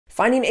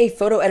Finding a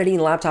photo editing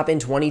laptop in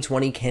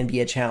 2020 can be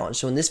a challenge.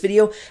 So in this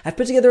video, I've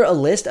put together a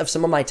list of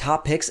some of my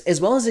top picks, as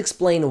well as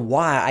explain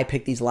why I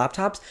picked these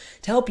laptops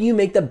to help you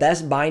make the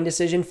best buying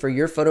decision for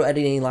your photo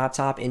editing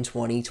laptop in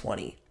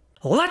 2020.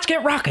 Let's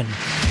get rocking.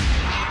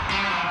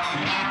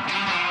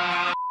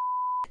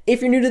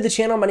 If you're new to the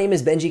channel, my name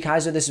is Benji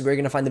Kaiser. This is where you're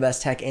going to find the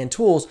best tech and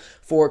tools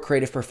for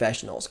creative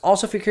professionals.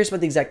 Also, if you're curious about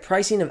the exact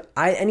pricing of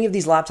any of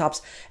these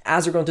laptops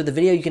as we're going through the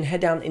video, you can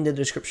head down into the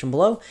description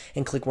below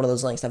and click one of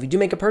those links. Now, if you do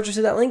make a purchase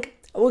of that link,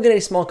 we'll get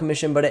a small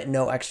commission, but at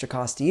no extra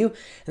cost to you.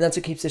 And that's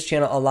what keeps this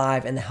channel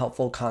alive and the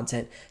helpful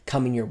content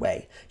coming your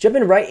way.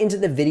 Jumping right into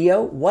the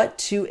video, what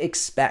to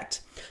expect.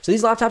 So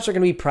these laptops are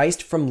going to be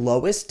priced from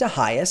lowest to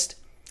highest.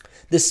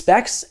 The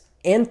specs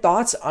and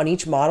thoughts on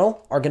each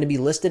model are going to be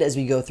listed as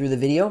we go through the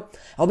video.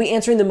 I'll be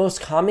answering the most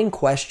common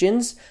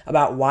questions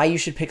about why you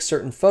should pick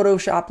certain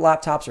Photoshop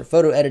laptops or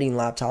photo editing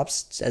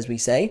laptops, as we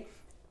say.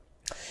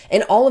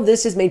 And all of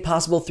this is made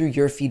possible through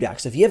your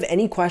feedback. So if you have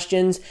any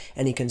questions,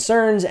 any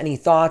concerns, any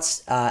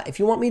thoughts, if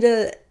you want me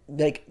to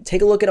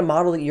take a look at a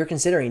model that you're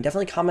considering,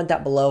 definitely comment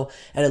that below,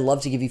 and I'd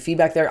love to give you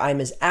feedback there. I'm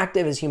as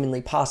active as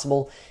humanly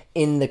possible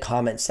in the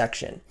comment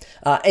section.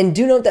 And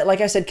do note that,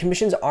 like I said,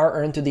 commissions are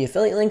earned through the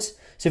affiliate links.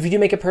 So if you do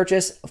make a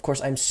purchase, of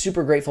course, I'm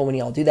super grateful when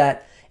y'all do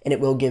that, and it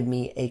will give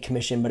me a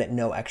commission, but at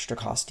no extra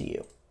cost to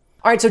you.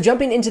 All right, so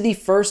jumping into the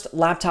first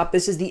laptop,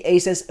 this is the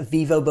Asus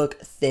VivoBook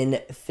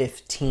Thin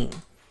 15.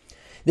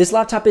 This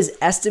laptop is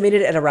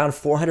estimated at around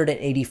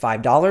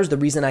 $485. The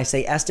reason I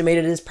say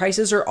estimated is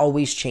prices are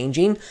always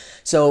changing.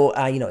 So,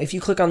 if you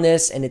click on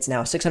this and it's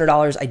now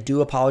 $600, I do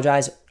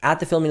apologize.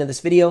 At the filming of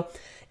this video,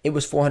 it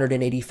was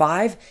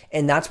 $485,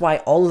 and that's why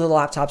all of the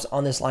laptops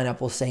on this lineup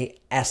will say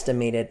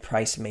estimated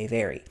price may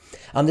vary.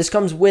 This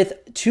comes with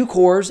 2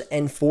 cores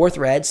and 4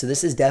 threads, so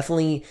this is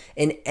definitely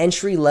an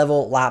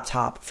entry-level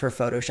laptop for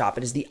Photoshop.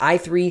 It is the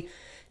i3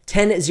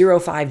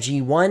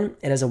 1005G1.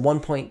 It has a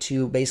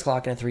 1.2 base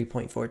clock and a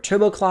 3.4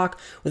 turbo clock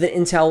with an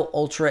Intel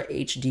Ultra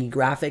HD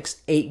graphics,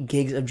 8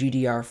 gigs of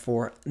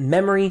GDDR4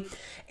 memory,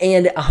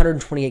 and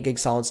 128 gig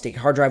solid state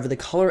hard drive with a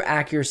color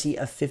accuracy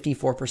of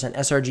 54%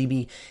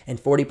 sRGB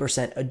and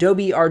 40%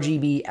 Adobe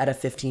RGB at a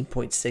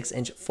 15.6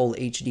 inch full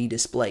HD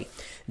display.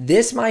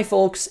 This, my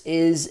folks,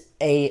 is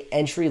a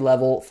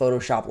entry-level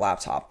Photoshop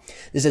laptop.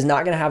 This is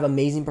not going to have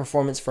amazing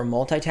performance for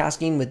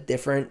multitasking with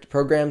different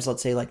programs,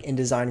 let's say like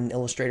InDesign and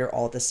Illustrator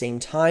all at the same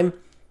time.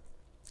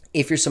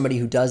 If you're somebody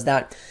who does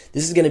that,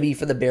 this is going to be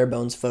for the bare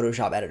bones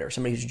Photoshop editor.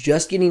 Somebody who's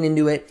just getting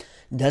into it,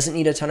 doesn't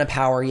need a ton of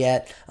power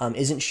yet,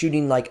 isn't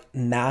shooting like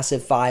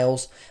massive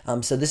files.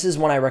 So this is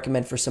one I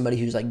recommend for somebody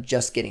who's like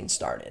just getting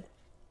started.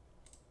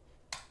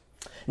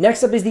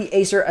 Next up is the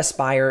Acer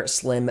Aspire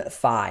Slim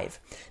 5.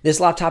 This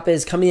laptop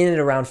is coming in at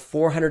around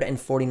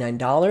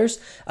 $449.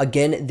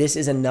 Again, this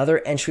is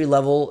another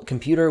entry-level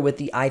computer with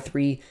the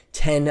i3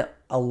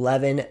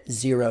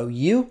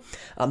 10110U.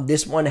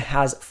 This one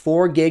has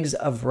 4 gigs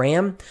of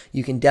RAM.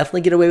 You can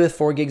definitely get away with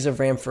 4 gigs of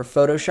RAM for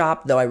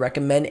Photoshop, though I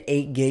recommend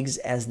 8 gigs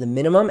as the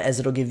minimum, as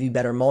it'll give you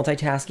better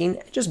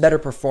multitasking, just better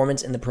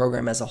performance in the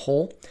program as a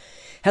whole.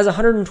 Has a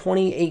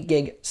 128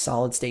 gig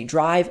solid state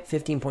drive,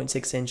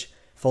 15.6 inch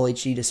full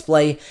HD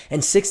display,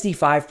 and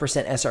 65%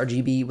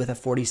 sRGB with a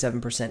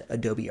 47%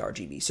 Adobe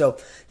RGB. So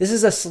this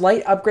is a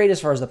slight upgrade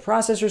as far as the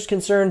processor is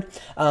concerned,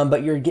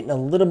 but you're getting a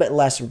little bit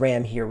less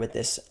RAM here with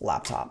this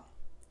laptop.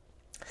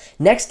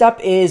 Next up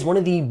is one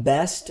of the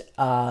best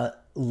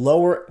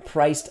lower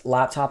priced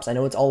laptops. I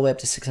know it's all the way up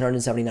to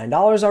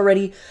 $679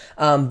 already,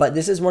 but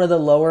this is one of the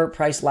lower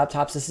priced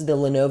laptops. This is the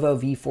Lenovo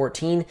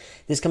V14.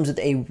 This comes with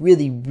a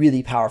really,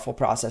 really powerful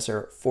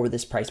processor for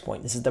this price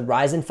point. This is the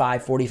Ryzen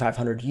 5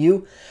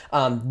 4500U.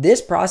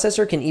 This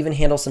processor can even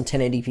handle some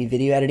 1080p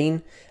video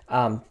editing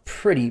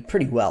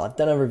pretty well. I've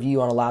done a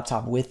review on a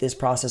laptop with this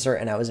processor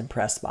and I was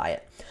impressed by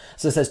it.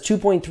 So it says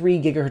 2.3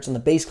 gigahertz on the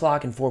base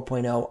clock and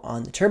 4.0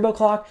 on the turbo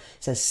clock.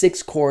 It says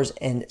 6 cores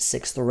and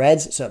 6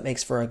 threads, so it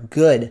makes for a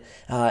good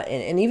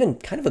and even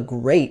kind of a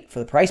great, for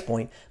the price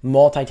point,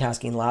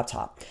 multitasking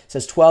laptop. It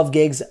says 12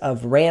 gigs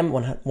of RAM,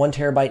 1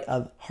 terabyte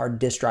of hard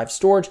disk drive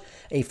storage,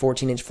 a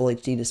 14-inch full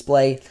HD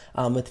display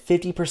with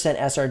 50%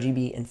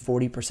 sRGB and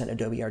 40%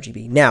 Adobe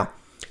RGB. Now,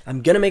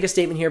 I'm going to make a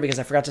statement here because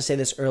I forgot to say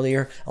this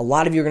earlier. A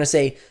lot of you are going to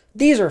say,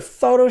 these are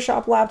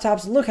Photoshop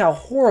laptops. Look how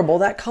horrible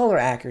that color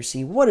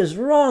accuracy. What is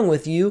wrong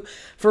with you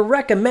for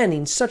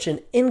recommending such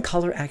an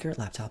in-color accurate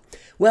laptop?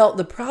 Well,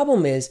 the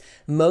problem is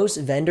most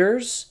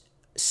vendors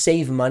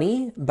save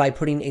money by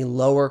putting a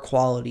lower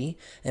quality.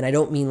 And I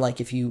don't mean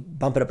like if you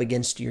bump it up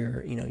against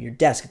your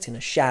desk, it's going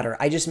to shatter.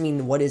 I just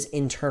mean what is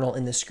internal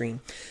in the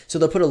screen. So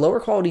they'll put a lower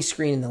quality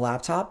screen in the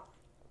laptop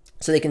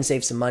so they can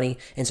save some money,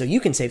 and so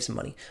you can save some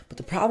money. But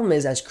the problem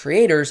is, as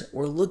creators,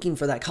 we're looking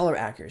for that color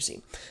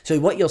accuracy. So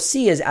what you'll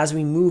see is as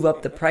we move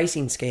up the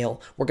pricing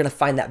scale, we're gonna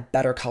find that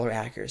better color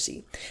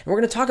accuracy. And we're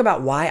gonna talk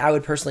about why I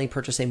would personally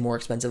purchase a more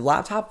expensive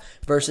laptop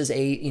versus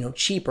a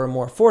cheaper,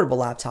 more affordable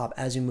laptop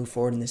as we move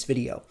forward in this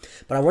video.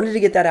 But I wanted to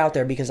get that out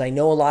there because I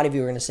know a lot of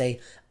you are gonna say,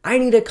 I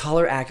need a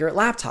color accurate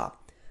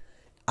laptop.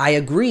 I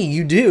agree,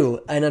 you do.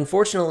 And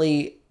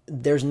unfortunately,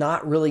 there's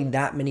not really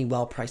that many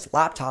well-priced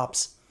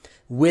laptops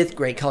with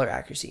great color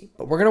accuracy.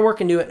 But we're going to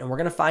work into it, and we're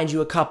going to find you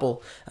a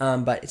couple,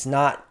 but it's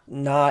not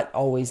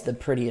always the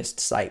prettiest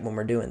sight when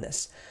we're doing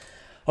this.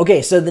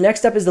 Okay, so the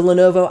next up is the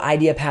Lenovo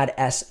IdeaPad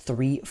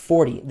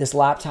S340. This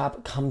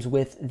laptop comes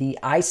with the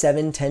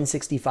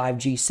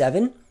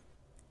i7-1065G7.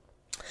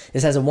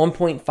 This has a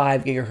 1.5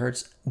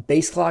 gigahertz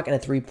base clock and a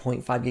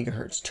 3.5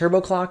 gigahertz turbo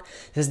clock.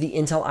 This has the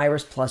Intel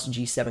Iris Plus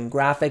G7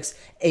 graphics,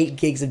 8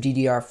 gigs of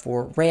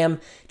DDR4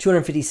 RAM,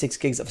 256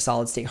 gigs of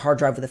solid state hard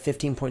drive with a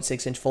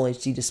 15.6 inch Full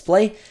HD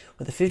display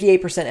with a 58%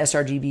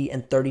 sRGB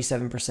and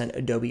 37%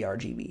 Adobe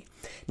RGB.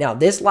 Now,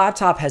 this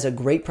laptop has a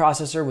great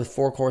processor with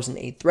 4 cores and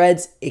 8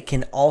 threads. It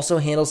can also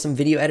handle some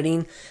video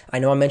editing. I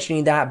know I'm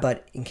mentioning that,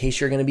 but in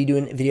case you're going to be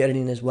doing video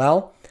editing as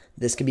well,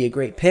 this could be a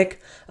great pick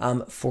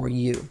for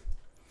you.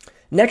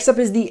 Next up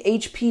is the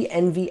HP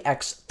Envy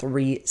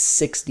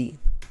X360.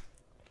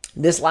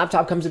 This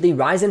laptop comes with the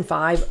Ryzen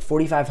 5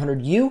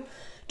 4500U,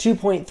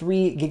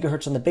 2.3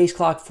 gigahertz on the base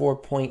clock,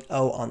 4.0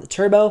 on the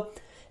turbo.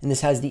 And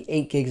this has the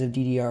 8 gigs of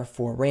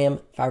DDR4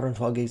 RAM,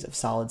 512 gigs of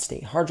solid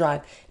state hard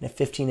drive, and a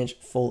 15-inch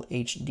Full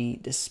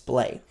HD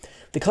display.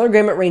 The color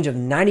gamut range of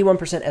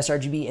 91%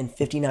 sRGB and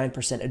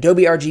 59%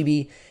 Adobe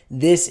RGB.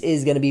 This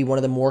is going to be one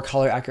of the more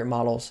color accurate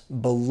models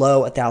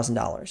below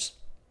 $1,000.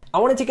 I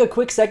want to take a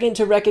quick second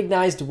to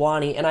recognize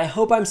Dwani, and I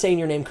hope I'm saying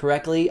your name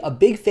correctly, a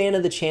big fan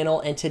of the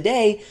channel, and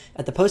today,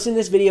 at the posting of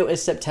this video,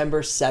 is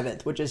September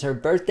 7th, which is her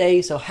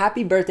birthday, so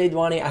happy birthday,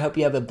 Dwani. I hope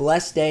you have a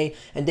blessed day,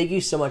 and thank you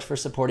so much for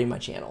supporting my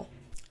channel.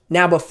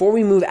 Now, before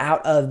we move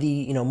out of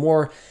the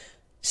more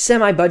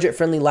semi-budget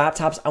friendly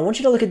laptops, I want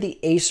you to look at the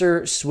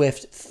Acer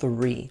Swift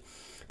 3.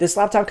 This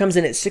laptop comes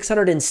in at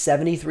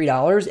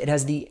 $673. It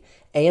has the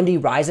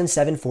AMD Ryzen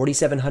 7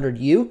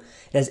 4700U. It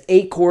has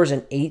 8 cores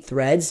and 8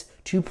 threads,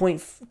 2.0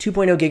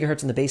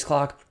 gigahertz on the base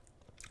clock,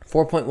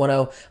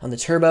 4.10 on the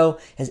turbo,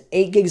 has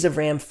 8 gigs of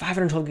RAM,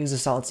 512 gigs of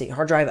solid state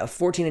hard drive, a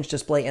 14-inch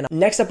display, and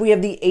next up we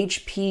have the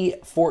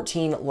HP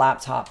 14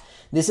 laptop.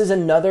 This is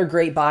another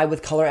great buy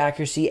with color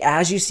accuracy.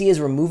 As you see, as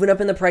we're moving up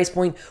in the price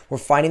point, we're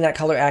finding that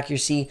color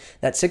accuracy.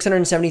 That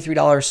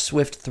 $673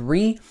 Swift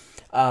 3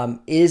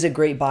 is a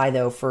great buy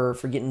though for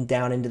getting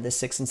down into the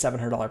 $600 and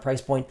 $700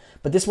 price point.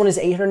 But this one is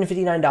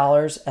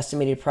 $859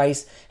 estimated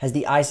price, has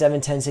the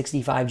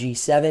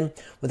i7-1065G7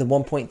 with a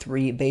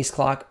 1.3 base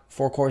clock,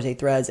 4 cores, 8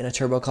 threads, and a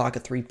turbo clock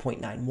of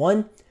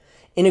 3.91.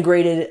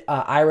 Integrated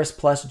Iris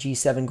Plus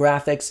G7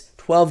 graphics,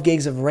 12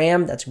 gigs of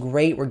RAM. That's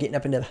great. We're getting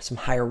up into some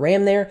higher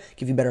RAM there,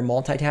 give you better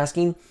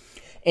multitasking.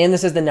 And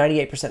this has the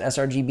 98%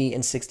 sRGB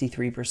and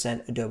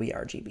 63% Adobe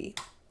RGB.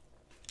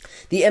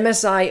 The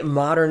MSI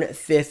Modern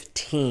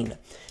 15.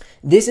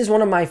 This is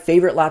one of my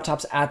favorite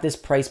laptops at this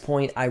price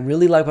point. I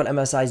really like what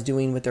MSI is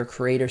doing with their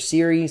Creator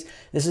series.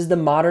 This is the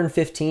Modern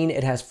 15.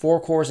 It has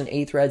 4 cores and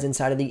 8 threads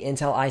inside of the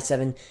Intel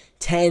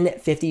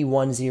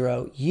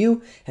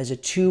i7-10510U. It has a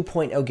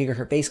 2.0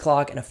 gigahertz base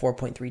clock and a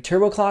 4.3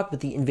 turbo clock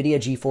with the NVIDIA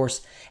GeForce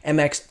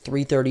MX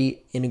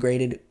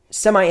 330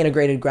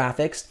 semi-integrated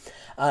graphics.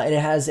 And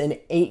it has an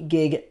 8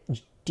 gig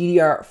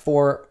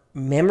DDR4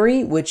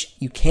 memory, which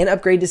you can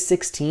upgrade to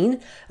 16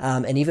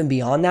 and even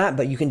beyond that,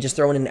 but you can just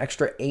throw in an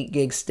extra 8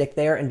 gig stick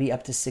there and be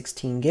up to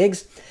 16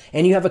 gigs.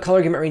 And you have a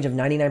color gamut range of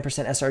 99%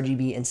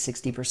 sRGB and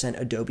 60%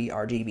 Adobe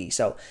RGB.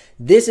 So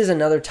this is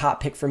another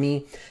top pick for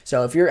me.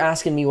 So if you're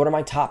asking me what are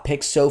my top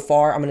picks so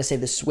far, I'm going to say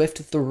the Swift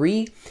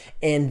 3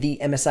 and the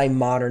MSI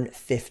Modern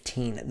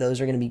 15.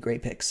 Those are going to be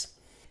great picks.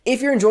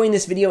 If you're enjoying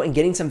this video and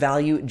getting some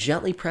value,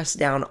 gently press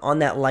down on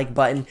that like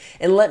button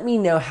and let me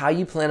know how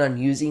you plan on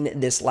using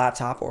this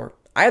laptop or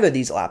either of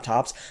these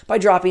laptops by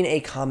dropping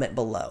a comment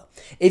below.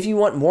 If you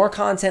want more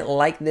content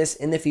like this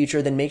in the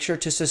future, then make sure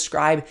to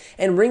subscribe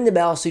and ring the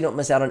bell so you don't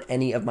miss out on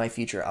any of my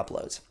future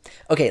uploads.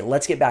 Okay,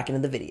 let's get back into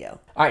the video.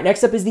 All right,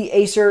 next up is the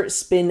Acer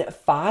Spin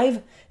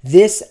 5.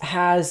 This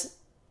has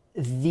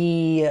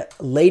the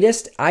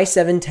latest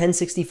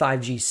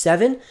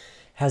i7-1065G7,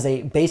 has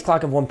a base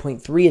clock of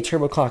 1.3, a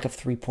turbo clock of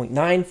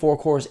 3.9, 4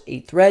 cores,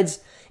 8 threads,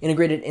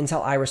 integrated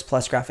Intel Iris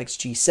Plus graphics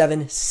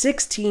G7,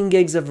 16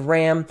 gigs of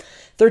RAM,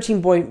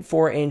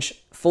 13.4 inch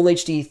Full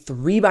HD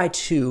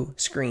 3x2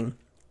 screen.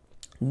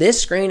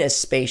 This screen is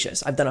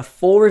spacious. I've done a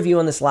full review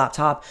on this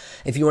laptop.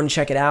 If you want to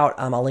check it out,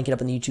 I'll link it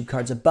up in the YouTube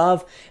cards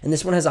above. And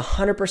this one has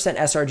 100%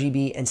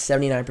 sRGB and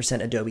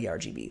 79% Adobe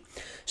RGB.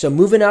 So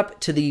moving up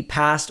to the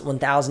past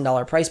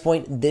 $1,000 price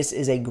point, this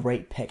is a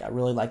great pick. I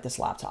really like this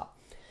laptop.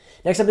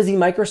 Next up is the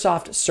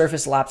Microsoft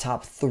Surface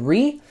Laptop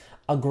 3,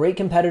 a great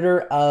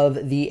competitor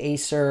of the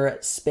Acer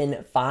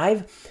Spin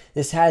 5.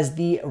 This has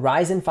the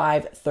Ryzen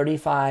 5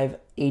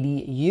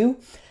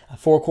 3580U,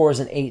 4 cores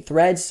and 8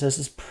 threads. So this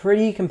is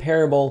pretty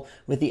comparable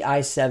with the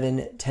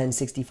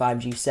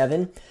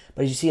i7-1065G7,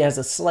 but as you see, it has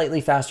a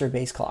slightly faster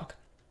base clock.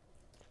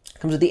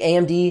 Comes with the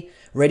AMD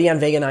Radeon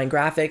Vega 9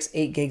 graphics,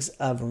 8 gigs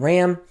of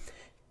RAM,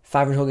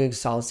 512 gigs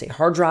solid state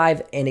hard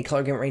drive, and a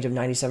color gamut range of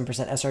 97%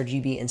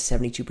 sRGB and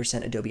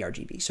 72% Adobe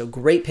RGB. So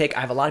great pick. I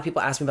have a lot of people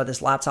ask me about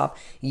this laptop.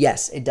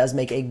 Yes, it does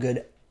make a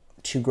good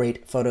to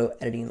great photo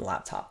editing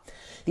laptop.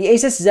 The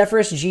Asus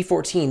Zephyrus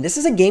G14. This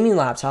is a gaming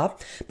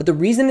laptop, but the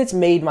reason it's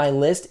made my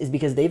list is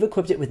because they've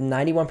equipped it with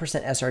 91%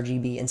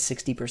 sRGB and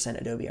 60%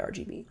 Adobe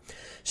RGB.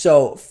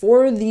 So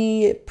for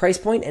the price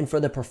point and for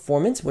the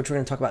performance, which we're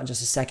going to talk about in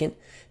just a second,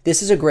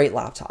 this is a great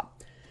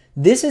laptop.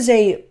 This is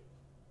a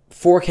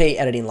 4K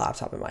editing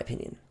laptop in my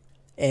opinion.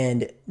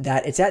 And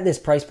that it's at this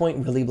price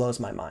point really blows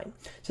my mind.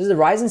 So this is the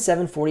Ryzen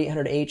 7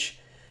 4800H,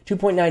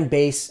 2.9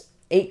 base,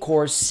 8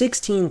 cores,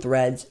 16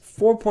 threads,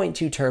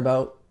 4.2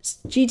 turbo,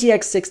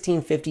 GTX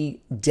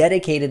 1650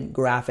 dedicated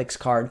graphics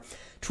card,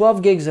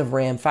 12 gigs of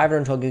RAM,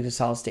 512 gigs of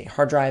solid state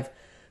hard drive,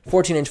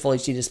 14-inch Full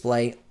HD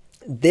display.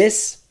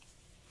 This,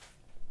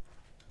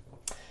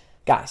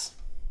 guys,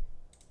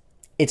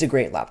 it's a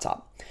great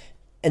laptop.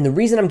 And the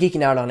reason I'm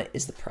geeking out on it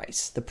is the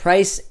price. The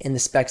price and the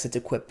specs it's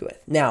equipped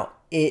with. Now,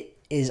 it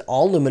is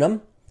all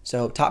aluminum,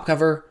 so top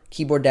cover,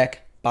 keyboard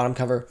deck, bottom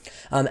cover.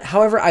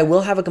 However, I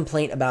will have a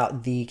complaint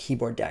about the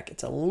keyboard deck.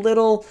 It's a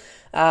little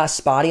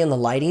spotty on the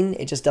lighting.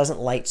 It just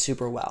doesn't light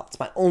super well. It's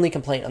my only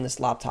complaint on this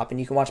laptop, and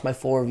you can watch my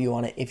full review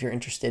on it if you're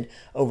interested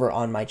over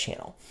on my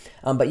channel.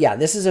 But yeah,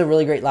 this is a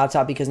really great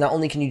laptop because not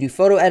only can you do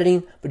photo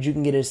editing, but you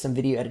can get into some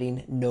video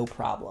editing no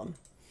problem.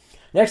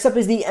 Next up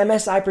is the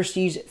MSI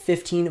Prestige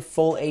 15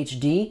 Full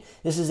HD.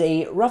 This is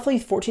a roughly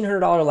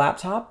 $1,400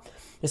 laptop.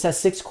 This has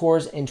 6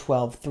 cores and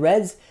 12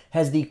 threads,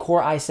 has the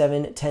Core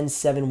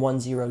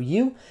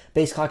i7-10710U,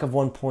 base clock of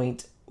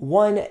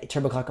 1.1,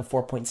 turbo clock of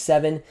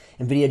 4.7,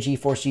 NVIDIA GeForce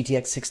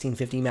GTX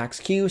 1650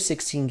 Max-Q,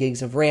 16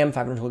 gigs of RAM,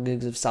 512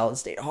 gigs of solid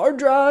state hard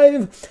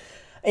drive,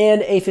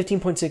 and a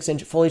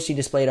 15.6-inch Full HD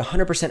display at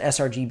 100%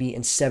 sRGB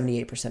and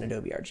 78%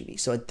 Adobe RGB.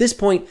 So at this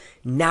point,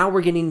 now we're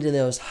getting into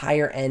those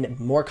higher-end,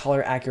 more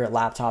color-accurate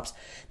laptops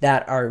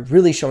that are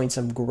really showing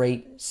some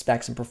great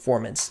specs and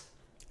performance.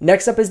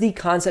 Next up is the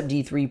Concept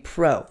D3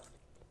 Pro.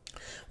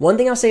 One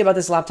thing I'll say about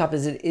this laptop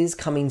is it is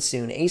coming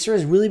soon. Acer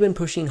has really been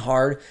pushing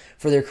hard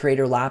for their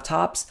creator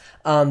laptops,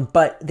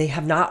 but they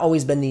have not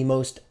always been the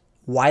most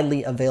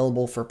widely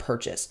available for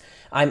purchase.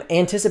 I'm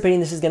anticipating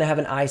this is going to have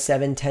an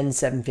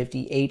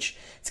i7-10750H.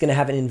 It's going to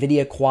have an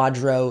NVIDIA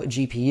Quadro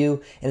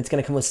GPU, and it's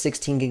going to come with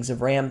 16 gigs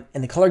of RAM,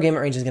 and the color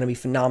gamut range is going to be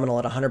phenomenal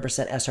at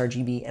 100%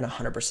 sRGB and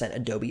 100%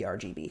 Adobe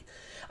RGB.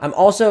 I'm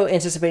also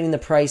anticipating the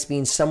price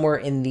being somewhere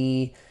in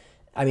the,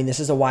 I mean, this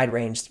is a wide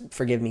range,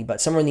 forgive me,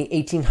 but somewhere in the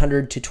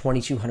 $1,800 to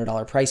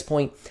 $2,200 price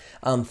point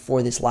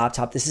for this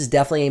laptop. This is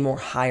definitely a more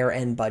higher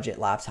end budget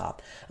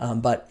laptop,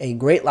 but a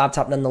great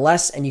laptop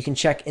nonetheless. And you can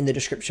check in the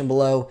description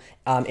below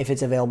if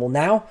it's available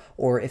now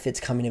or if it's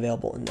coming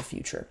available in the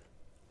future.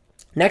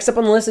 Next up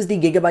on the list is the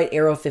Gigabyte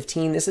Aero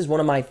 15. This is one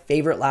of my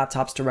favorite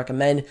laptops to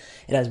recommend.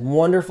 It has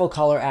wonderful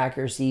color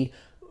accuracy,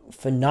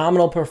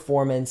 phenomenal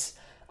performance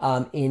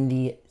in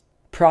the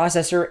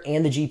processor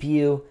and the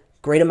GPU.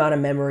 Great amount of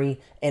memory,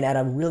 and at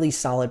a really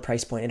solid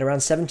price point at around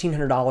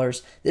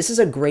 $1,700. This is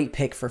a great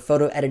pick for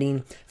photo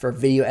editing, for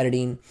video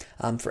editing,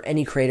 for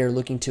any creator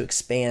looking to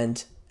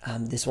expand.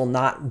 This will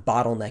not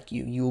bottleneck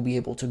you. You will be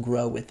able to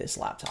grow with this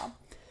laptop.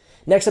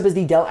 Next up is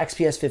the Dell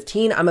XPS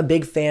 15. I'm a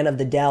big fan of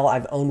the Dell.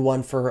 I've owned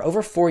one for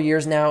over 4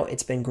 years now.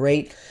 It's been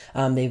great.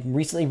 They've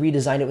recently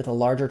redesigned it with a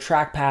larger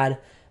trackpad.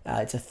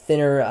 It's a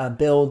thinner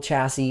build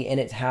chassis, and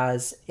it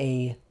has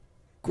a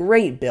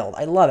great build.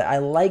 I love it. I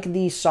like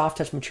the soft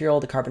touch material,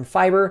 the carbon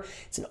fiber.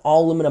 It's an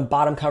all aluminum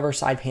bottom cover,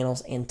 side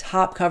panels, and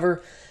top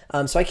cover.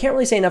 So I can't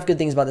really say enough good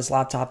things about this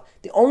laptop.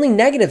 The only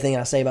negative thing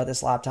I'll say about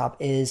this laptop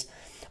is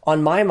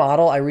on my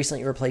model, I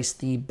recently replaced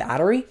the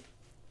battery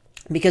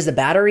because the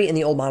battery in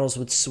the old models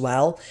would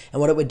swell. And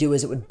what it would do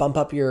is it would bump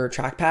up your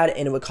trackpad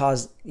and it would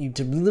cause you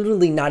to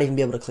literally not even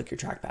be able to click your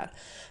trackpad.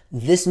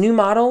 This new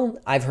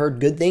model, I've heard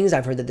good things.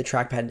 I've heard that the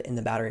trackpad and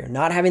the battery are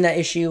not having that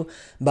issue,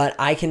 but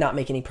I cannot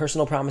make any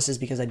personal promises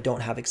because I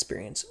don't have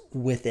experience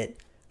with it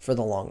for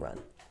the long run.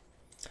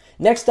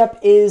 Next up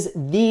is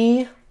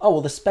the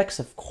specs,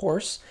 of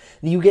course.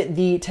 You get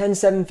the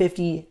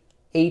 10750H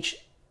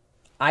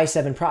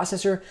i7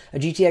 processor, a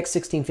GTX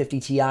 1650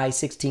 Ti,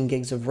 16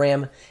 gigs of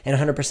RAM, and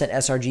 100%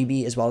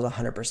 sRGB, as well as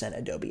 100%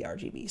 Adobe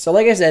RGB. So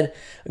like I said,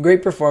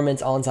 great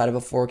performance all inside of a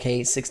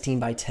 4K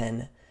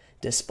 16:10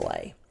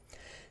 display.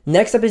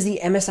 Next up is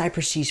the MSI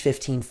Prestige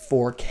 15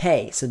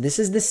 4K. So this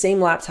is the same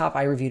laptop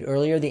I reviewed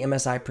earlier, the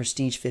MSI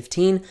Prestige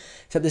 15,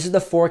 except this is the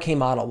 4K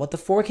model. What the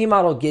 4K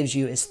model gives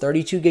you is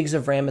 32 gigs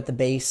of RAM at the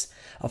base,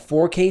 a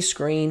 4K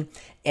screen,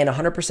 and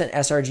 100%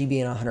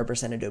 sRGB and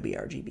 100% Adobe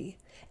RGB.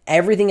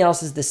 Everything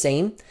else is the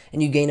same,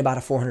 and you gain about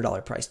a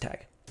 $400 price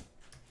tag.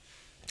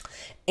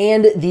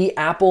 And the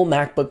Apple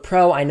MacBook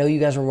Pro. I know you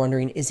guys were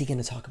wondering, is he going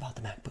to talk about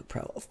the MacBook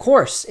Pro? Of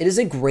course, it is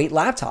a great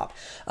laptop.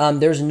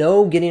 There's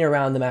no getting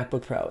around the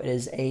MacBook Pro. It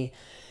is a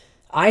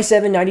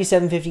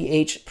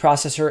i7-9750H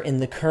processor in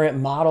the current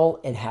model.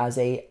 It has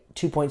a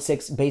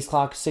 2.6 base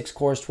clock, 6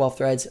 cores, 12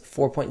 threads,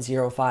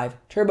 4.05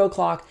 turbo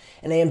clock,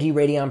 an AMD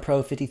Radeon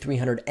Pro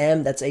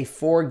 5300M. That's a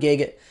 4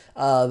 gig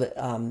of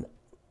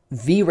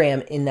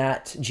VRAM in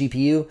that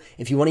GPU.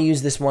 If you want to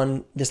use this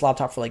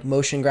laptop for like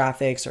motion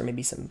graphics or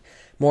maybe some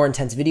more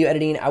intense video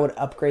editing, I would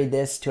upgrade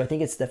this to, I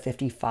think it's the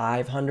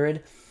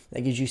 5500.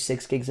 That gives you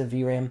 6 gigs of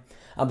VRAM.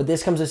 But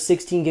this comes with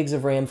 16 gigs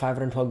of RAM,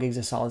 512 gigs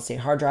of solid state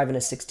hard drive, and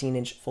a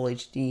 16-inch Full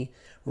HD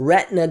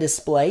Retina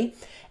display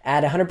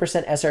at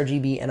 100%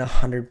 sRGB and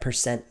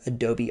 100%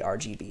 Adobe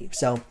RGB.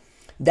 So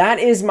that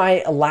is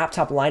my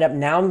laptop lineup.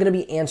 Now I'm going to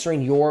be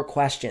answering your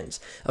questions.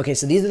 Okay,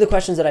 so these are the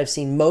questions that I've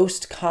seen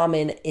most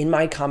common in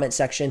my comment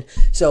section.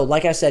 So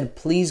like I said,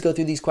 please go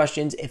through these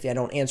questions. If I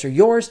don't answer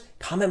yours,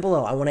 comment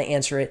below. I want to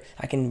answer it.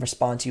 I can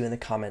respond to you in the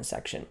comment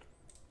section.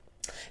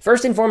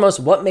 First and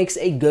foremost, what makes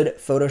a good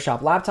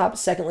Photoshop laptop?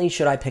 Secondly,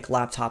 should I pick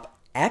laptop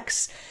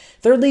X?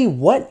 Thirdly,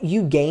 what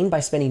you gain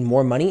by spending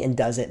more money and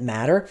does it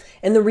matter?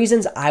 And the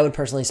reasons I would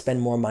personally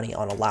spend more money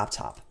on a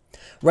laptop.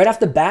 Right off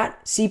the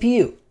bat,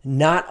 CPU.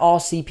 Not all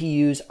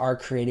CPUs are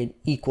created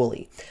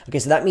equally. Okay,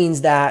 so that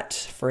means that,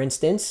 for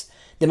instance,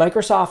 the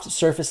Microsoft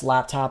Surface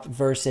laptop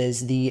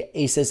versus the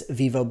Asus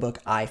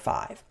VivoBook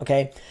i5.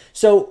 Okay,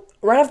 so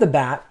right off the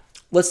bat,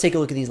 let's take a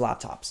look at these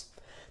laptops.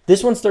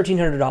 This one's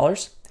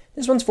 $1,300.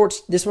 This one's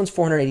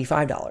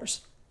 $485.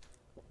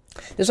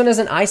 This one has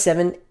an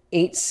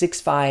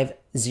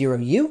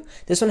i7-8650U.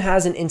 This one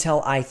has an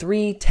Intel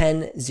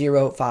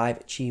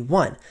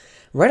i3-1005G1.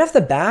 Right off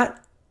the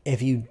bat,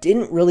 if you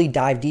didn't really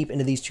dive deep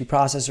into these two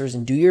processors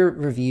and do your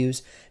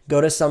reviews, go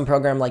to some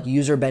program like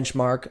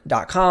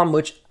userbenchmark.com,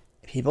 which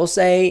people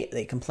say,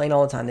 they complain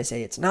all the time. They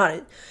say it's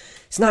not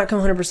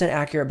 100%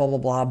 accurate, blah, blah,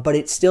 blah, but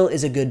it still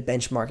is a good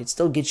benchmark. It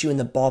still gets you in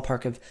the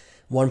ballpark of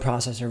one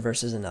processor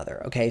versus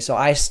another. Okay, so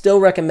I still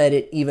recommend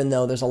it, even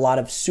though there's a lot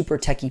of super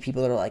techie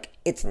people that are like,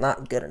 it's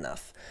not good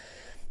enough.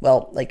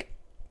 Well, like,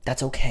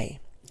 that's okay.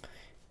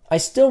 I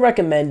still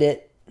recommend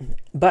it,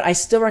 but I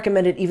still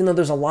recommend it even though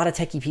there's a lot of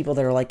techie people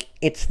that are like,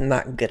 it's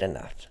not good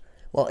enough.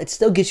 Well, it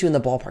still gets you in the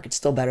ballpark. It's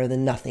still better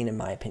than nothing, in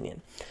my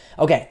opinion.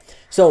 Okay,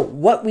 so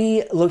what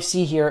we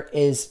see here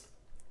is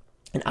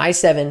an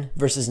i7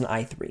 versus an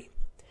i3.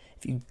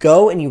 If you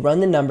go and you run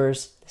the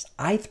numbers, this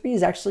i3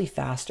 is actually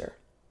faster.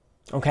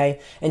 Okay,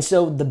 and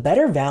so the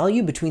better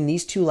value between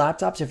these two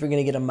laptops, if you're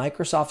going to get a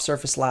Microsoft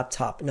Surface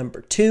laptop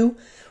number 2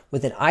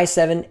 with an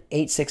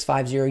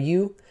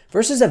i7-8650U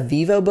versus a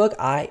VivoBook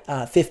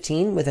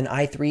i15 with an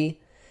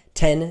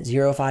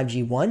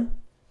i3-1005G1,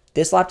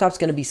 this laptop's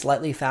going to be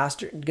slightly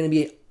faster.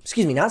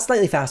 Not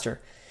slightly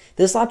faster.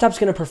 This laptop's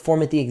going to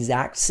perform at the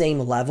exact same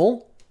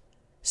level,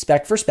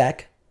 spec for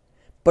spec,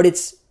 but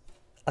it's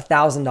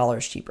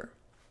 $1,000 cheaper.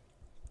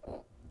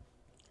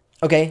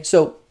 Okay,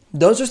 so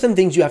those are some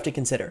things you have to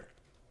consider.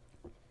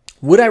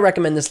 Would I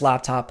recommend this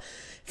laptop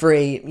for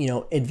a,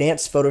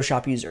 advanced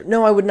Photoshop user?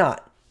 No, I would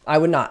not. I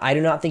would not. I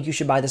do not think you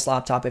should buy this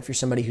laptop if you're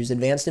somebody who's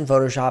advanced in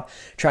Photoshop,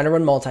 trying to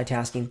run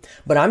multitasking.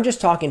 But I'm just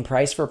talking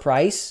price for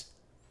price,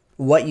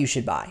 what you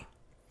should buy.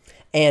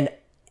 And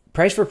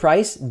price for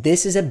price,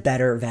 this is a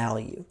better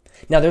value.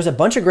 Now, there's a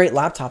bunch of great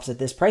laptops at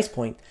this price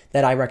point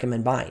that I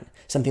recommend buying.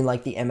 Something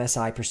like the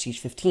MSI Prestige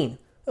 15.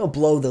 It'll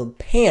blow the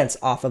pants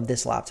off of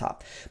this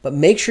laptop. But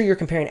make sure you're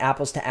comparing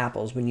apples to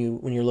apples when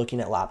you're looking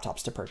at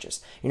laptops to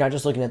purchase. You're not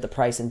just looking at the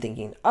price and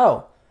thinking,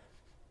 oh,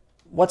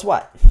 what's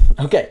what?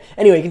 Okay,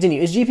 anyway,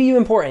 continue. Is GPU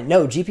important?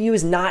 No, GPU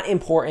is not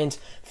important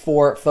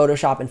for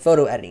Photoshop and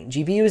photo editing.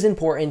 GPU is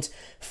important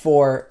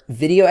for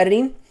video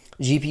editing.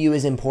 GPU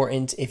is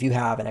important if you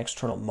have an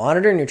external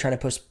monitor and you're trying to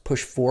push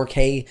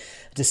 4K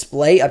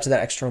display up to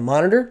that external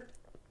monitor.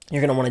 You're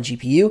going to want a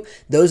GPU.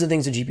 Those are the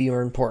things that GPU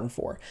are important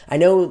for. I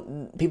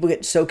know people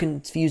get so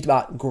confused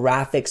about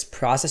graphics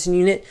processing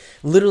unit.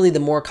 Literally, the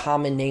more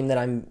common name that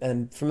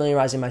I'm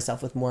familiarizing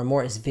myself with more and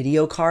more is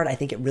video card. I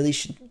think it really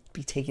should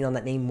be taking on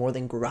that name more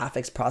than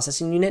graphics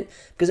processing unit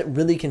because it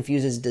really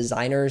confuses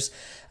designers.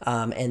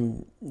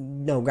 And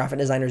no, graphic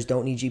designers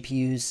don't need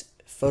GPUs.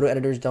 Photo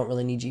editors don't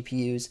really need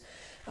GPUs.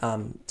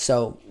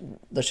 So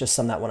let's just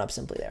sum that one up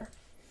simply there.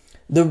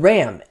 The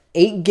RAM,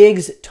 8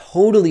 gigs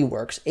totally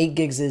works. 8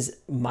 gigs is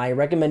my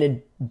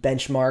recommended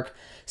benchmark.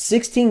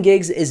 16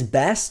 gigs is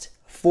best.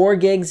 4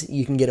 gigs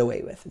you can get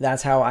away with.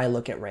 That's how I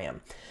look at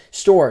RAM.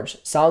 Storage,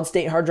 solid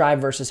state hard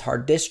drive versus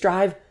hard disk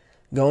drive.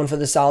 Going for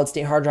the solid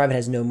state hard drive, it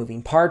has no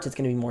moving parts. It's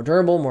going to be more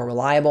durable, more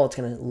reliable. It's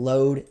going to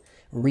load,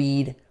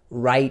 read,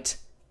 write,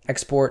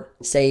 export,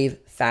 save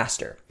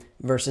faster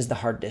versus the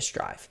hard disk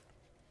drive.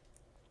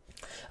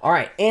 All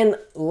right, and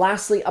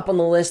lastly up on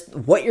the list,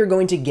 what you're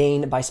going to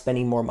gain by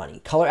spending more money.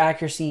 Color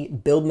accuracy,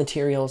 build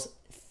materials,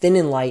 thin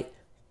and light,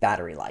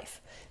 battery life.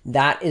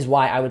 That is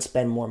why I would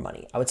spend more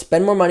money. I would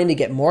spend more money to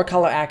get more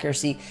color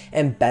accuracy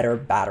and better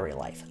battery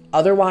life.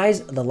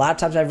 Otherwise, the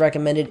laptops I've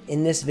recommended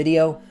in this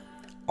video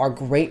are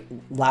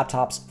great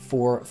laptops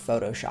for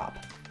Photoshop.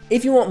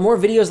 If you want more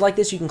videos like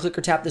this, you can click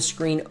or tap the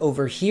screen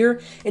over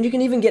here, and you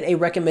can even get a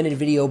recommended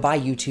video by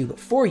YouTube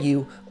for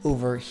you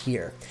over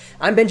here.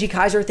 I'm Benji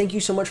Kaiser. Thank you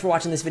so much for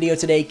watching this video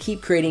today.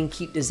 Keep creating,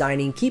 keep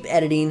designing, keep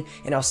editing,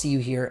 and I'll see you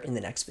here in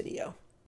the next video.